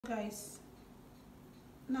Guys,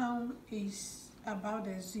 now is about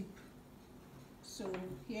the zip. So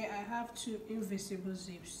here I have two invisible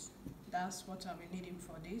zips. That's what I'll be needing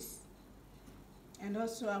for this. And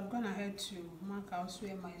also I've gone ahead to mark out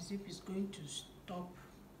where my zip is going to stop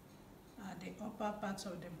at the upper part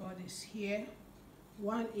of the bodice here,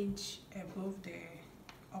 1 inch above the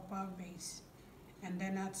upper base. And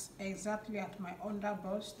then that's exactly at my under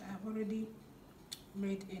bust. I've already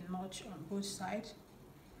made a notch on both sides.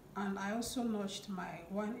 And I also notched my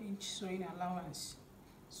 1 inch sewing allowance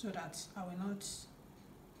so that I will not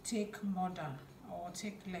take more than or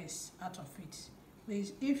take less out of it.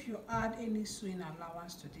 Please, if you add any sewing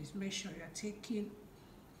allowance to this, make sure you're taking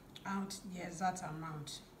out the exact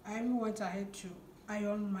amount. I even went ahead to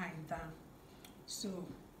iron mine down. So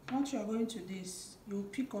what you're going to do is you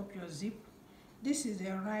pick up your zip. This is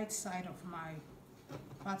the right side of my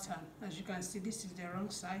pattern. As you can see, this is the wrong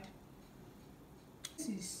side. This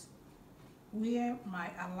is where my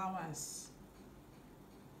allowance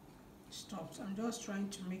stops. I'm just trying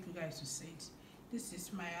to make you guys to see it. This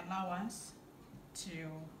is my allowance till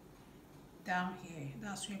down here.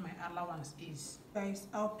 That's where my allowance is. Guys,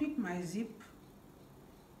 I'll pick my zip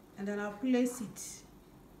and then I'll place it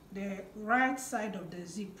the right side of the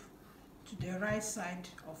zip to the right side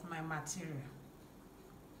of my material.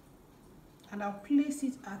 And I'll place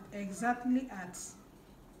it at exactly at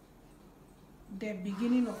the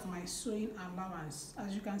beginning of my sewing allowance.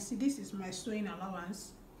 As you can see, this is my sewing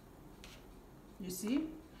allowance. You see?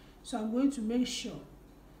 So I'm going to make sure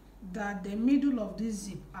that the middle of this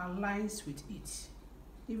zip aligns with it,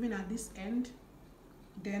 even at this end.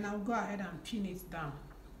 Then I'll go ahead and pin it down.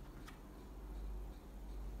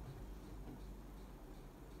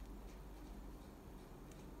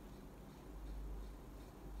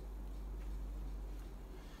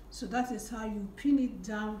 So that is how you pin it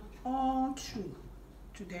down all through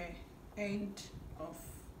to the end of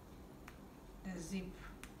the zip.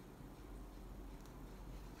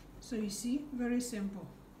 So you see, very simple.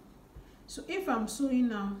 So if I'm sewing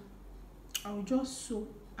now, I'll just sew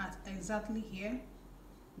at exactly here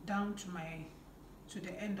down to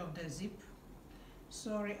the end of the zip.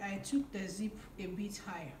 Sorry, I took the zip a bit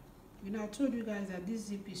higher. You know, I told you guys that this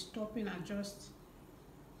zip is stopping at just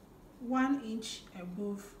 1 inch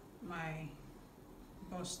above my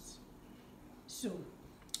bust. So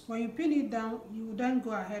when you pin it down, you then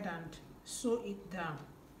go ahead and sew it down.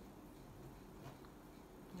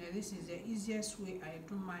 Yeah, this is the easiest way I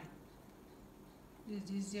do mine. This is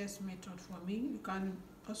the easiest method for me. You can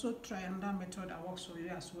also try another method that works for you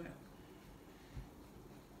as well.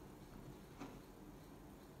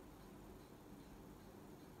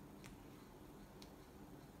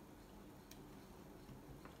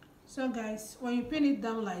 So guys, when you pin it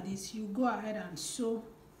down like this, you go ahead and sew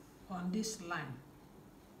on this line.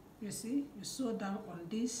 You see, you sew down on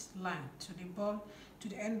this line to the ball, to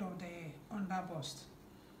the end of the under bust.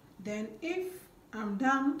 Then if I'm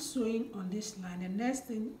done sewing on this line, the next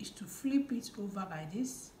thing is to flip it over like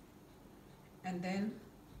this. And then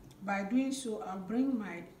by doing so, I'll bring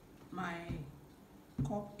my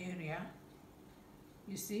cup area.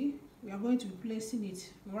 You see, we are going to be placing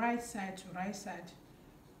it right side to right side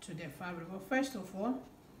to the fabric. But first of all,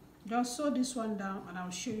 just sew this one down and I'll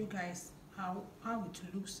show you guys how it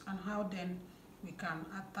looks and how then we can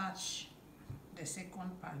attach the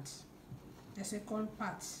second part.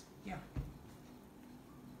 Yeah.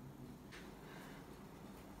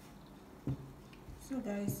 So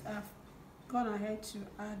guys, I've gone ahead to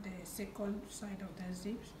add the second side of the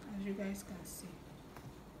zip. As you guys can see,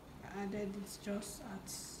 I added it just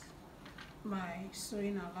at my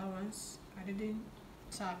sewing allowance. I didn't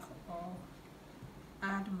tack or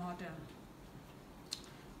add more than.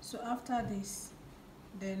 So after this,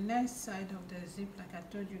 the next side of the zip, like I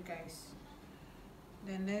told you guys,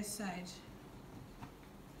 the next side,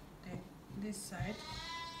 this side,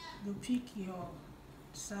 you pick your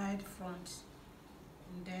side front,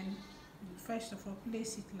 and then you first of all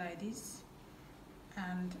place it like this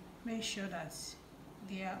and make sure that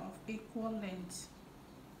they are of equal length.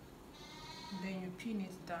 And then you pin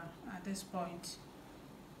it down at this point.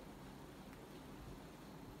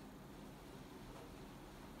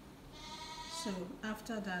 So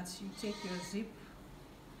after that, you take your zip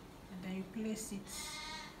and then you place it.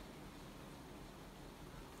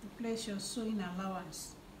 You place your sewing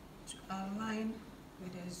allowance to align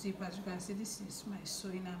with the zip. As you can see, this is my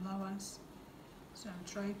sewing allowance. So I'm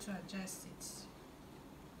trying to adjust it.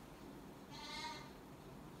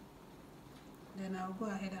 Then I'll go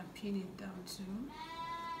ahead and pin it down too.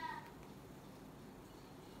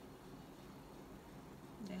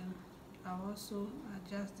 Then I'll also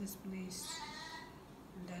adjust this place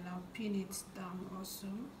and then I'll pin it down also.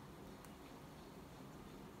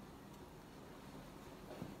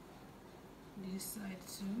 This side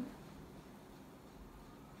too.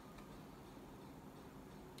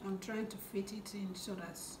 I'm trying to fit it in so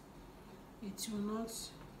that it will not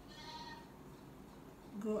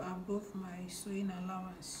go above my sewing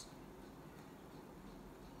allowance.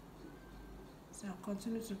 So I'll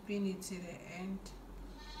continue to pin it to the end.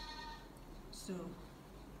 So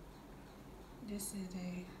this is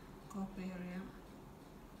the cup area,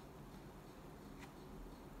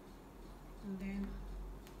 and then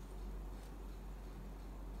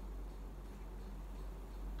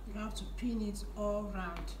you have to pin it all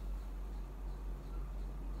round.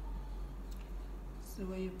 So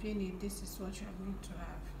when you pin it, this is what you are going to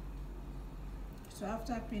have. So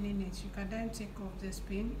after pinning it, you can then take off this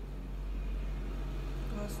pin,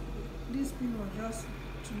 because this pin was just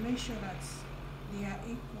to make sure that they are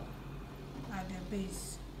equal at the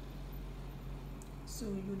base. So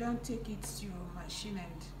you don't take it to your machine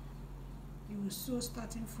and you will sew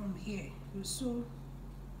starting from here. You sew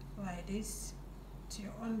like this to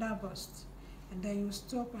your under bust, and then you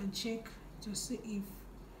stop and check to see if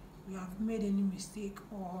you have made any mistake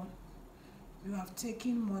or you have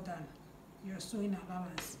taken more than your sewing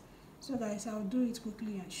allowance. So guys, I'll do it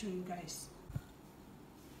quickly and show you guys.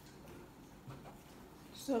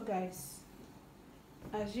 So guys,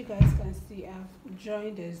 as you guys can see, I've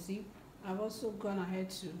joined the zip. I've also gone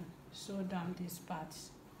ahead to sew down these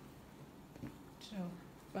parts. So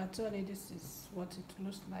virtually this is what it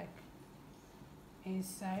looks like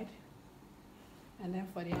inside, and then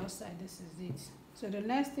for the outside, this is it. So the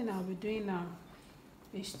next thing I'll be doing now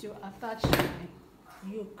is to attach my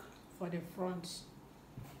yoke for the front.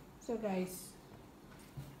 So guys,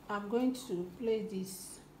 I'm going to place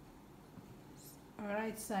this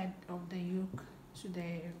right side of the yoke to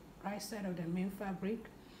the right side of the main fabric,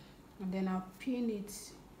 and then I'll pin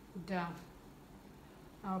it down.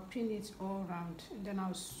 I'll pin it all around, and then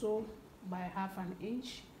I'll sew by 1/2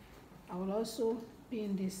 inch. I will also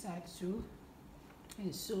pin this side too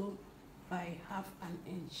and sew by 1/2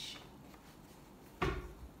 inch.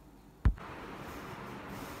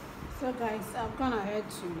 So guys, I've gone ahead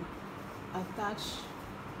to attach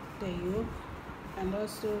the yoke, and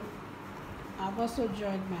also I've also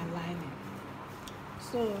joined my lining.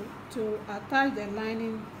 So to attach the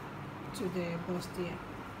lining to the bustier,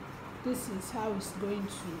 this is how it's going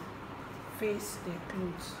to face the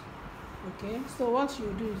clothes. Okay, so what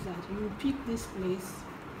you do is that you pick this place,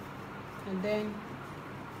 and then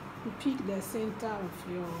you pick the center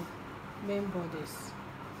of your main bodies,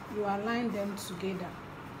 you align them together,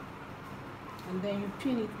 and then you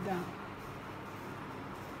pin it down.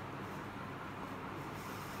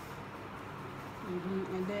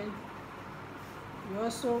 And then you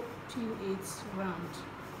also pin it round.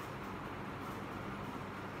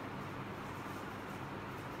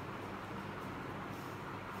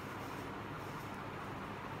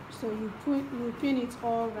 So you pin it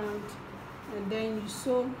all round, and then you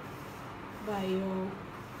sew by your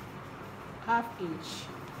 1/2 inch.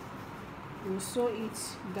 You sew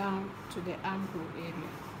it down to the armhole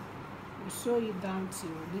area. You sew it down to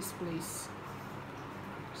this place.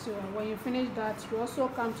 So when you finish that, you also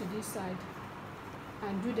come to this side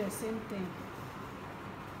and do the same thing,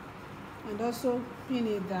 and also pin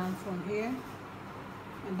it down from here,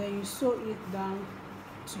 and then you sew it down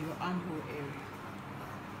to your armhole area.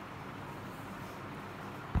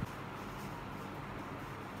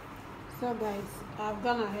 So guys, I've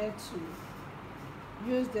gone ahead to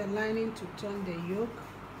use the lining to turn the yoke.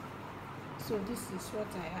 So this is what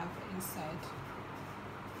I have inside.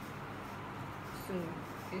 So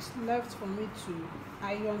it's left for me to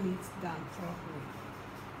iron it down properly.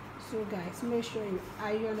 So guys, make sure you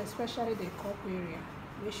iron, especially the cup area.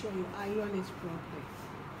 Make sure you iron it properly.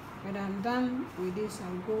 When I'm done with this,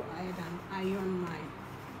 I'll go ahead and iron mine.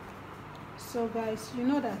 So guys, you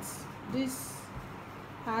know that this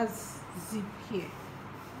has zip here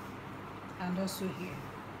and also here,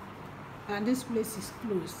 and this place is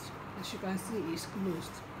closed. As you can see, it's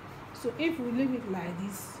closed. So if we leave it like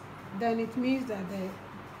this, then it means that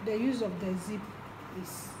the use of the zip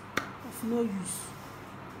is of no use.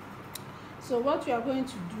 So what you are going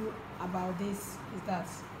to do about this is that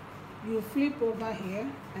you flip over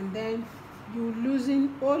here, and then you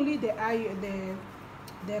loosen only the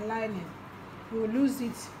lining. You lose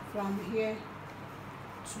it from here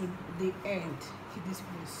to the end, to this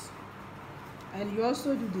place, and you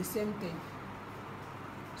also do the same thing.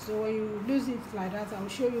 So when you lose it like that, I'll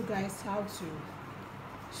show you guys how to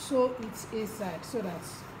sew it inside so that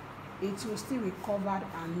it will still be covered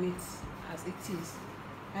and neat as it is.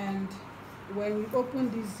 And when we open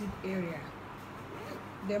this zip area,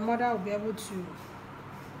 the mother will be able to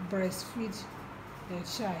breastfeed the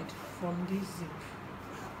child from this zip.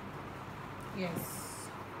 Yes.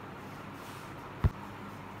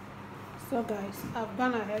 So guys, I've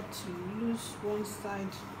gone ahead to loose one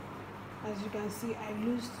side. As you can see, I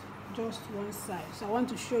loosed just one side. So I want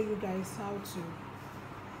to show you guys how to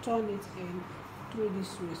turn it in through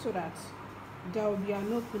this way so that there will be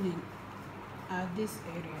an opening at this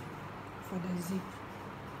area for the zip.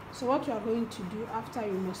 So what you are going to do after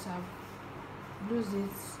you must have loosed it,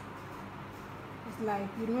 it's like,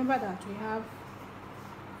 you remember that we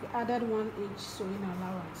added 1 inch sewing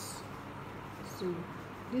allowance. So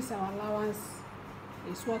this our allowance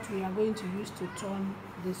is what we are going to use to turn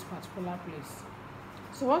this particular place.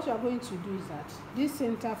 So what you are going to do is that this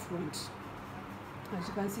center front, as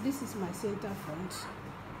you can see, this is my center front,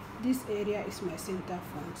 this area is my center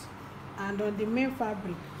front, and on the main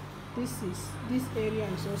fabric, this area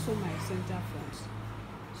is also my center front.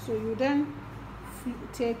 So you then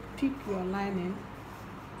pick your lining.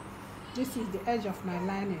 This is the edge of my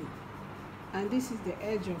lining, and this is the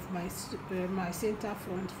edge of my center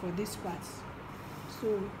front for this part. So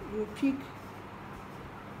you pick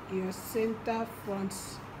your center front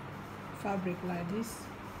fabric like this,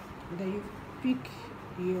 and then you pick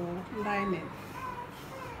your lining,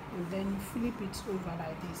 and then you flip it over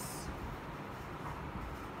like this.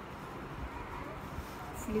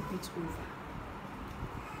 Flip it over.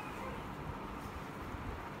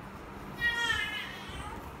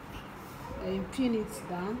 Then you pin it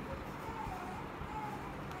down.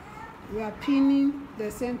 We are pinning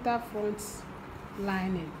the center front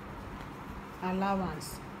lining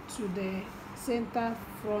allowance to the center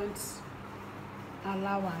front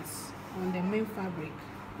allowance on the main fabric.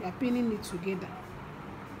 We are pinning it together.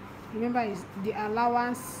 Remember, it's the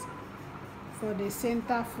allowance for the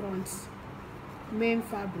center front main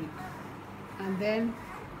fabric, and then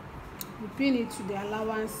we pin it to the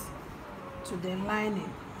allowance to the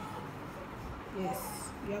lining. Yes,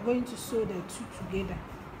 we are going to sew the two together.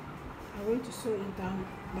 I'm going to sew it down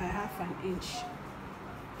by 1/2 inch.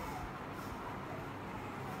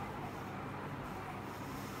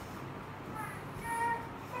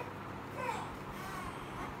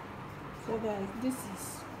 So guys, this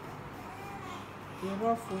is the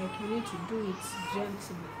rough work. You need to do it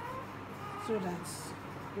gently so that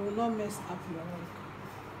you will not mess up your work.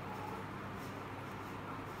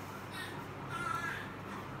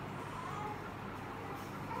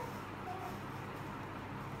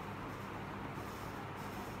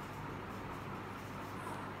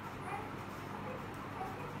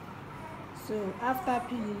 So after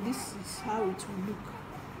pinning, this is how it will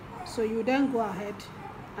look. So you then go ahead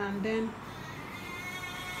and then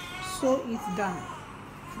sew it down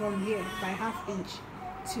from here by 1/2 inch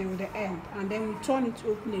till the end, and then we turn it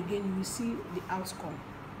open again. You will see the outcome.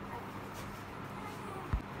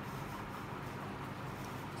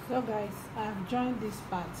 So guys, I have joined this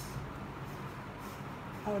part.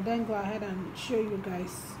 I will then go ahead and show you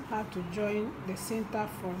guys how to join the center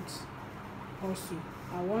front also.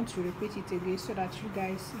 I want to repeat it again so that you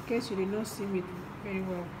guys, in case you did not see it very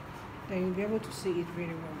well, then you'll be able to see it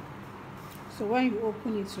very well. So when you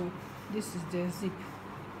open it up, this is the zip.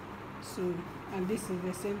 So, and this is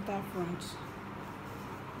the center front.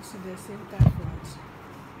 This is the center front,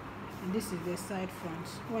 and this is the side front.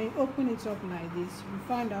 When you open it up like this, you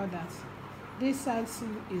find out that this side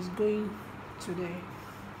seam is going to the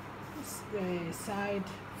side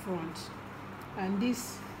front, and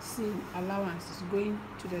this seam allowance is going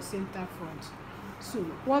to the center front. So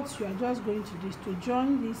what you are just going to do is to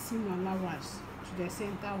join this seam allowance to the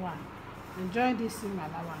center one, and join this seam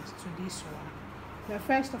allowance to this one. But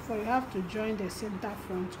first of all, you have to join the center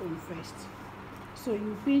front one first. So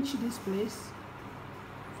you pinch this place,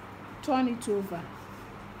 turn it over,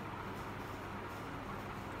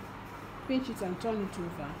 pinch it and turn it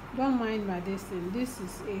over. Don't mind my this thing. This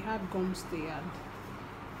is a hard gum stand.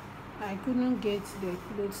 I couldn't get the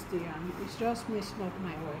clothes stand. It's just messing up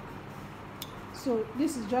my work. So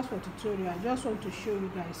this is just for tutorial. I just want to show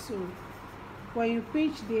you guys. So when you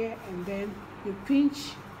pinch there, and then you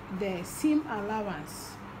pinch the seam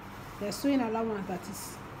allowance, the sewing allowance that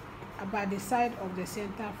is about the side of the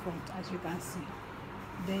center front, as you can see,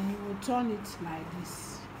 then you will turn it like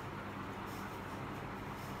this.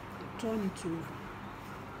 You turn it over.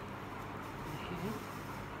 Okay.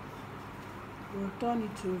 You will turn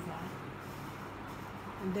it over,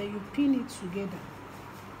 and then you pin it together.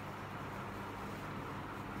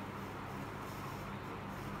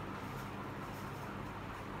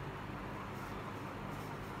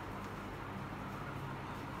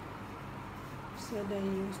 So then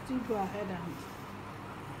you still go ahead and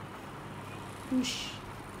push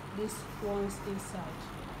these ones inside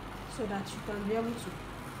so that you can be able to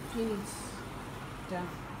pin it down.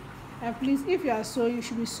 And please, if you are sewing, you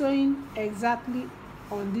should be sewing exactly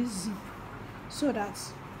on this zip so that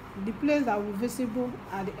the place that will be visible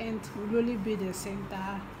at the end will only be the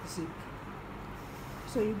center zip.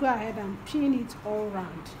 So you go ahead and pin it all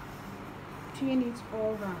round, pin it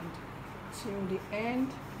all round till the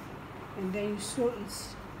end, and then you sew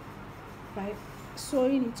it by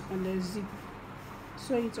sewing it on the zip.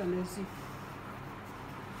 Sew it on the zip.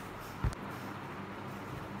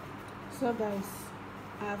 So guys,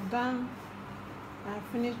 I've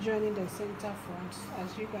finished joining the center front.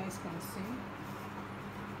 As you guys can see,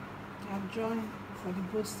 I've joined for the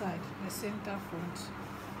both side the center front.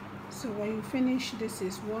 So when you finish, this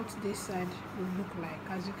is what this side will look like.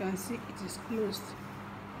 As you can see, it is closed.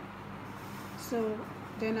 So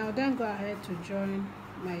then I'll then go ahead to join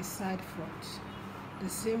my side front the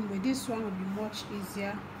same way. This one will be much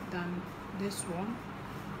easier than this one.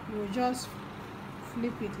 You will just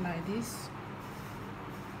flip it like this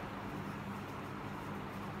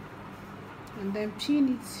and then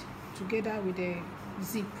pin it together with the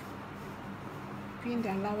zip. Pin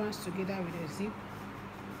the allowance together with the zip.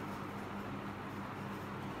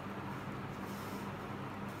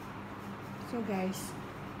 So guys,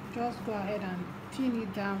 just go ahead and pin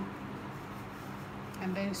it down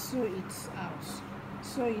and then sew it out.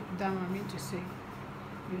 Sew it down, I mean to say.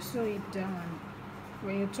 You sew it down, and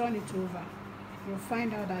when you turn it over, you'll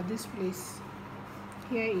find out that this place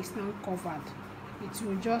here is now covered. It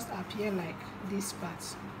will just appear like this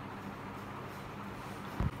part.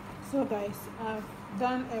 So guys, I've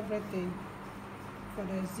done everything for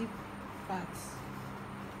the zip parts.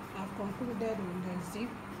 I've concluded with the zip.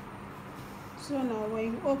 So now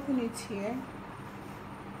when you open it here,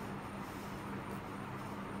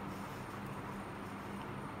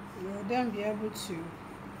 you'll then be able to,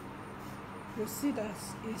 you see that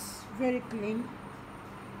it's very clean.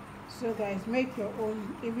 So guys, make your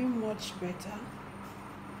own even much better.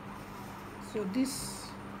 So this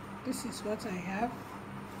is what I have,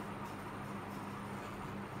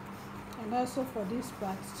 and also for this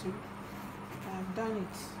part too, I've done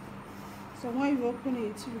it. So when you open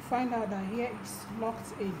it, you find out that here is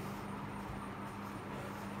locked in.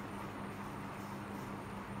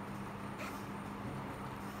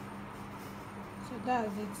 So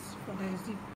that's it for the zip.